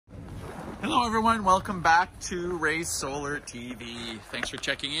Hello everyone, welcome back to Solar TV. Thanks for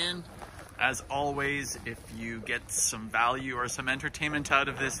checking in. As always, if you get some value or some entertainment out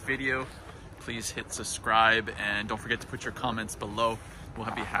of this video, please hit subscribe and don't forget to put your comments below.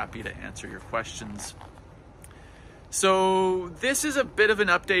 We'll be happy to answer your questions. So this is a bit of an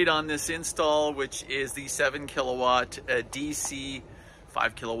update on this install, which is the 7 kilowatt DC,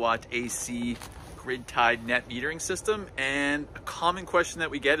 5 kilowatt AC grid-tied net metering system. And a common question that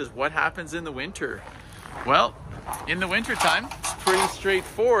we get is what happens in the winter? Well, in the winter time, it's pretty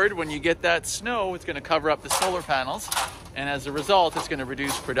straightforward. When you get that snow, it's going to cover up the solar panels, and as a result, it's going to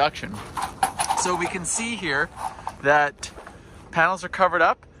reduce production. So we can see here that panels are covered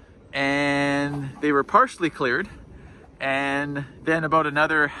up and they were partially cleared, and then about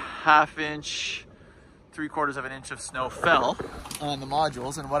another ½ inch, 3/4 of an inch of snow fell on the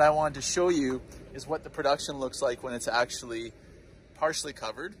modules. And what I wanted to show you is what the production looks like when it's actually partially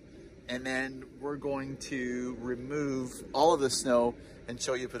covered. And then we're going to remove all of the snow and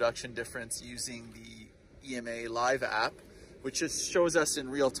show you production difference using the EMA Live app, which just shows us in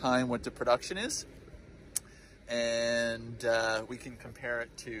real time what the production is. And we can compare it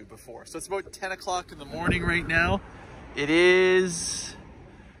to before. So it's about 10 o'clock in the morning right now. There's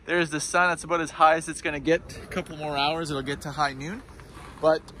the sun. It's about as high as it's going to get. A couple more hours, it'll get to high noon.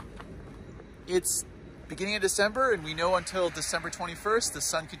 But it's beginning of December, and we know until December 21st, the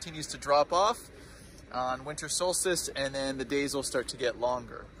sun continues to drop off on winter solstice, and then the days will start to get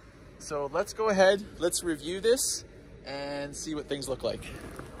longer. So let's go ahead, let's review this and see what things look like.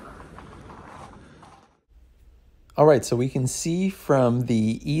 All right, so we can see from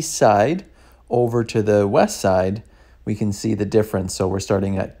the east side over to the west side, we can see the difference. So we're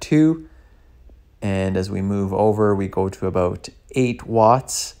starting at 2, and as we move over, we go to about 8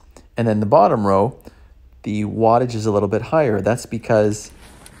 watts. And then the bottom row, the wattage is a little bit higher. That's because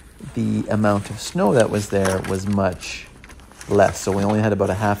the amount of snow that was there was much less. So we only had about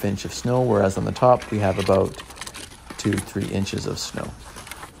a ½ inch of snow, whereas on the top we have about 2-3 inches of snow.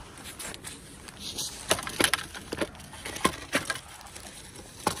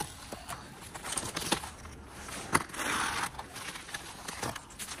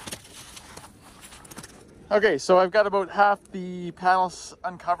 Okay, so I've got about half the panels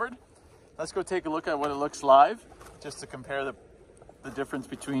uncovered. Let's go take a look at what it looks live, just to compare the difference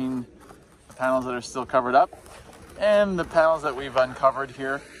between the panels that are still covered up and the panels that we've uncovered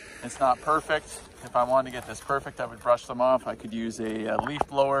here. It's not perfect. If I wanted to get this perfect, I would brush them off. I could use a leaf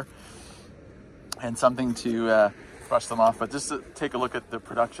blower and something to brush them off, but just to take a look at the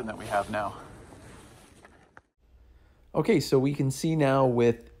production that we have now. Okay, so we can see now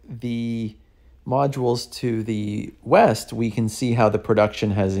with the modules to the west, we can see how the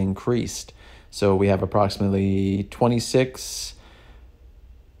production has increased. So we have approximately 26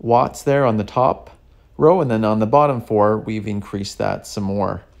 watts there on the top row, and then on the bottom 4, we've increased that some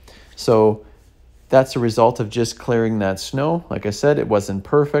more. So that's a result of just clearing that snow. Like I said, it wasn't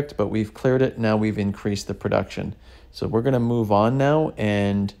perfect, but we've cleared it. Now we've increased the production. So we're going to move on now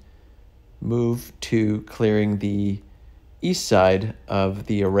and move to clearing the east side of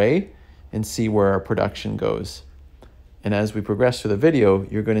the array and see where our production goes. And as we progress through the video,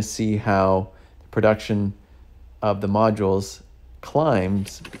 you're going to see how the production of the modules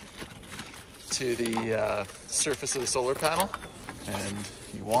climbs to the surface of the solar panel, and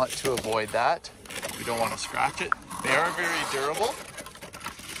you want to avoid that. You don't want to scratch it. They are very durable,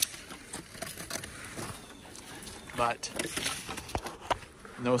 but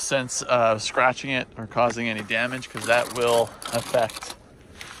no sense of scratching it or causing any damage, because that will affect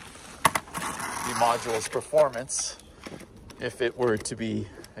the module's performance if it were to be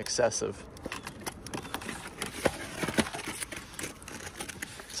excessive.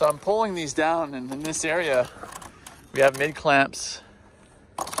 So I'm pulling these down, and in this area we have mid clamps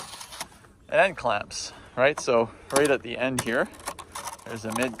and end clamps, right? So right at the end here, there's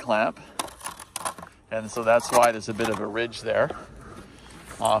a mid clamp, and so that's why there's a bit of a ridge there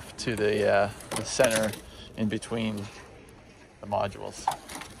off to the center in between the modules.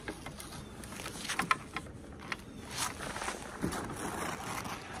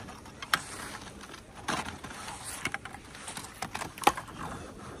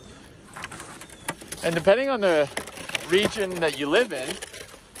 And depending on the region that you live in,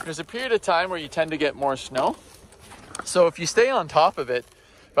 there's a period of time where you tend to get more snow. So if you stay on top of it,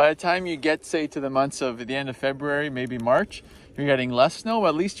 by the time you get, say, to the months of the end of February, maybe March, you're getting less snow.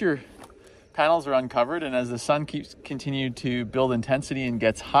 At least your panels are uncovered, and as the sun keeps continuing to build intensity and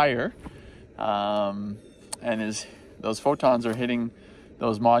gets higher, and as those photons are hitting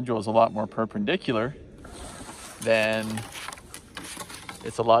those modules a lot more perpendicular, then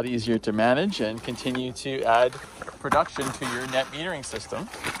it's a lot easier to manage and continue to add production to your net metering system.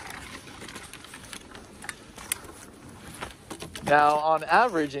 Now, on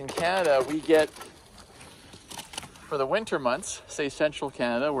average in Canada, we get, for the winter months, say central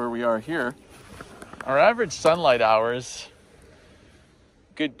Canada, where we are here, our average sunlight hours,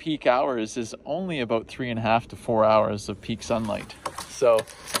 good peak hours, is only about 3.5 to 4 hours of peak sunlight. So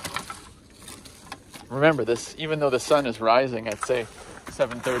remember this, even though the sun is rising at say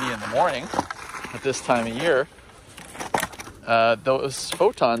 7:30 in the morning at this time of year, those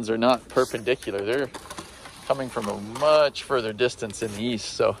photons are not perpendicular. They're coming from a much further distance in the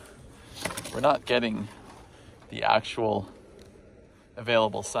east, so we're not getting the actual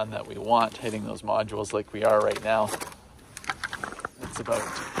available sun that we want hitting those modules like we are right now. It's about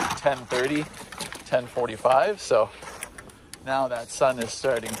 10:30, 10:45, so now that sun is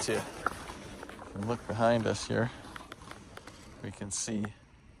starting to, if we look behind us here, we can see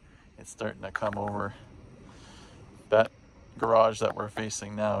it's starting to come over. That garage that we're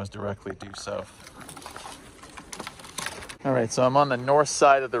facing now is directly due south. All right, so I'm on the north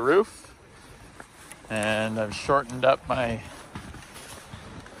side of the roof, and I've shortened up my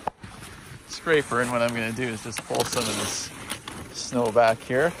scraper, and what I'm going to do is just pull some of this snow back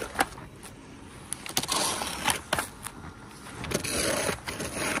here.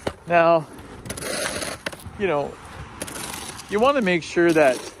 Now, you know, you want to make sure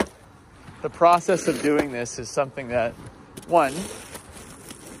that the process of doing this is something that, one,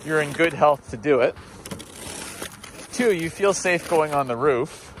 you're in good health to do it. Two, you feel safe going on the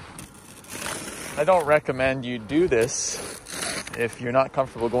roof. I don't recommend you do this if you're not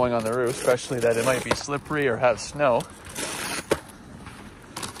comfortable going on the roof, especially that it might be slippery or have snow.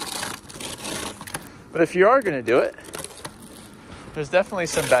 But if you are going to do it, there's definitely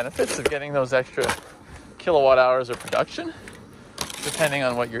some benefits of getting those extra kilowatt hours of production, depending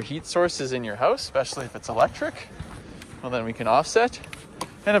on what your heat source is in your house, especially if it's electric. Well, then we can offset.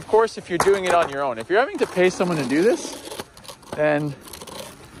 And of course, if you're doing it on your own, if you're having to pay someone to do this, then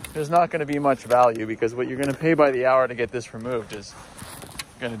there's not going to be much value, because what you're going to pay by the hour to get this removed is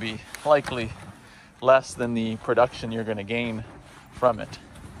going to be likely less than the production you're going to gain from it.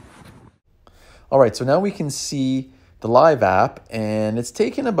 All right, so now we can see the live app, and it's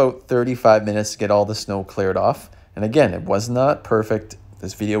taken about 35 minutes to get all the snow cleared off. And again, it was not perfect.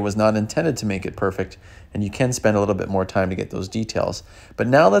 This video was not intended to make it perfect, and you can spend a little bit more time to get those details. But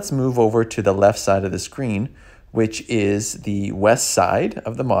now let's move over to the left side of the screen, which is the west side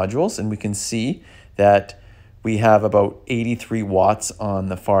of the modules, and we can see that we have about 83 watts on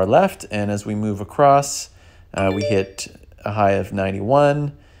the far left, and as we move across, we hit a high of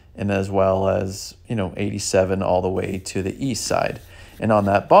 91, and as well as 87 all the way to the east side. And on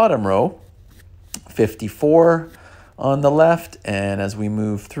that bottom row, 54 on the left, and as we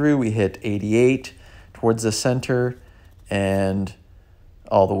move through, we hit 88 towards the center, and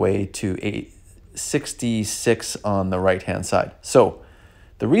all the way to 66 on the right hand side. So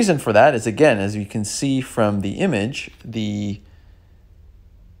the reason for that is, again, as you can see from the image, the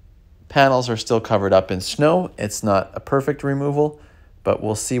panels are still covered up in snow. It's not a perfect removal, but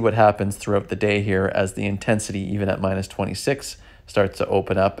we'll see what happens throughout the day here as the intensity, even at minus 26, starts to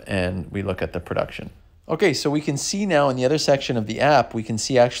open up and we look at the production. Okay, so we can see now in the other section of the app, we can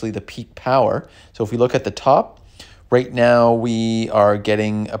see actually the peak power. So if we look at the top, right now we are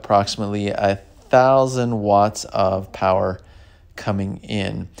getting approximately 1,000 watts of power coming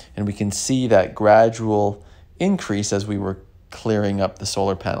in. And we can see that gradual increase as we were clearing up the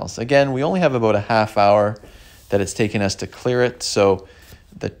solar panels. Again, we only have about a half hour that it's taken us to clear it. So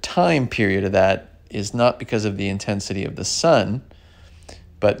the time period of that is not because of the intensity of the sun,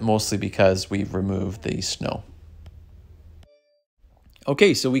 but mostly because we've removed the snow.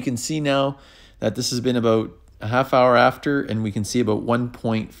 Okay, so we can see now that this has been about a half hour after, and we can see about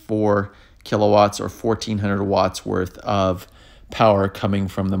 1.4 kilowatts or 1,400 watts worth of power coming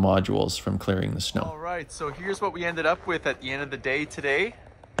from the modules from clearing the snow. All right, so here's what we ended up with at the end of the day today.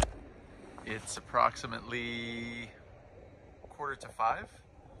 It's approximately 4:45,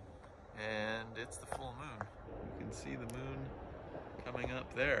 and it's the full moon. You can see the moon coming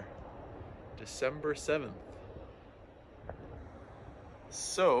up there, December 7th.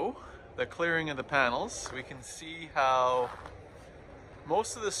 So, the clearing of the panels, we can see how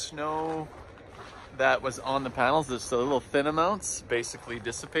most of the snow that was on the panels, just the little thin amounts, basically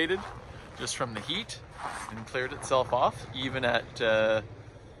dissipated just from the heat and cleared itself off, even at, well,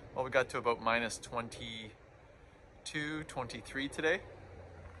 we got to about minus 22, 23 today.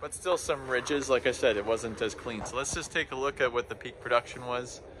 But still some ridges, like I said, it wasn't as clean. So let's just take a look at what the peak production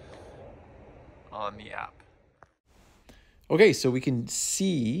was on the app. Okay, so we can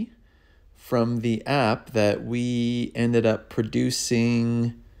see from the app that we ended up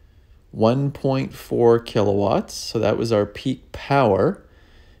producing 1.4 kilowatts. So that was our peak power.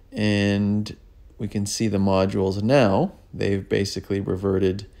 And we can see the modules now. They've basically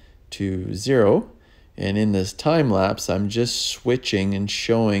reverted to 0. And in this time lapse, I'm just switching and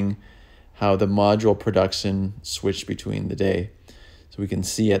showing how the module production switched between the day. So we can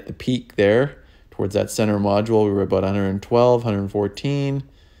see at the peak there, towards that center module, we were about 112, 114.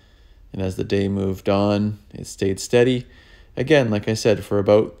 And as the day moved on, it stayed steady. Again, like I said, for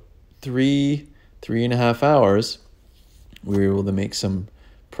about 3.5 hours, we were able to make some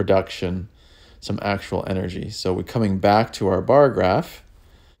production, some actual energy. So we're coming back to our bar graph.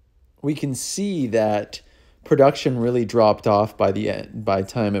 We can see that production really dropped off by the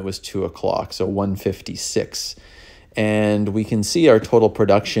time it was 2 o'clock, so 1:56. And we can see our total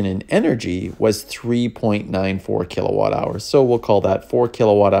production in energy was 3.94 kilowatt hours. So we'll call that 4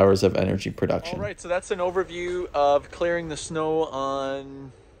 kilowatt hours of energy production. All right, so that's an overview of clearing the snow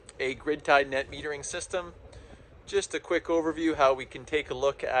on a grid-tied net metering system. Just a quick overview how we can take a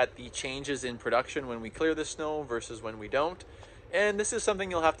look at the changes in production when we clear the snow versus when we don't. And this is something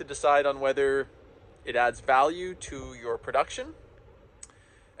you'll have to decide on whether it adds value to your production.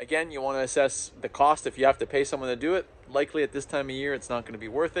 Again, you want to assess the cost if you have to pay someone to do it. Likely at this time of year, it's not going to be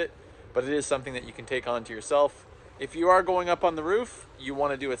worth it, but it is something that you can take on to yourself. If you are going up on the roof, you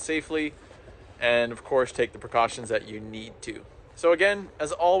want to do it safely and of course take the precautions that you need to. So again,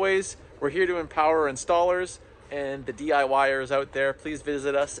 as always, we're here to empower installers and the DIYers out there. Please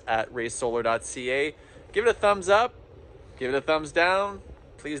visit us at raysolar.ca. Give it a thumbs up, give it a thumbs down,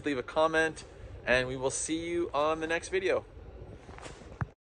 please leave a comment, and we will see you on the next video.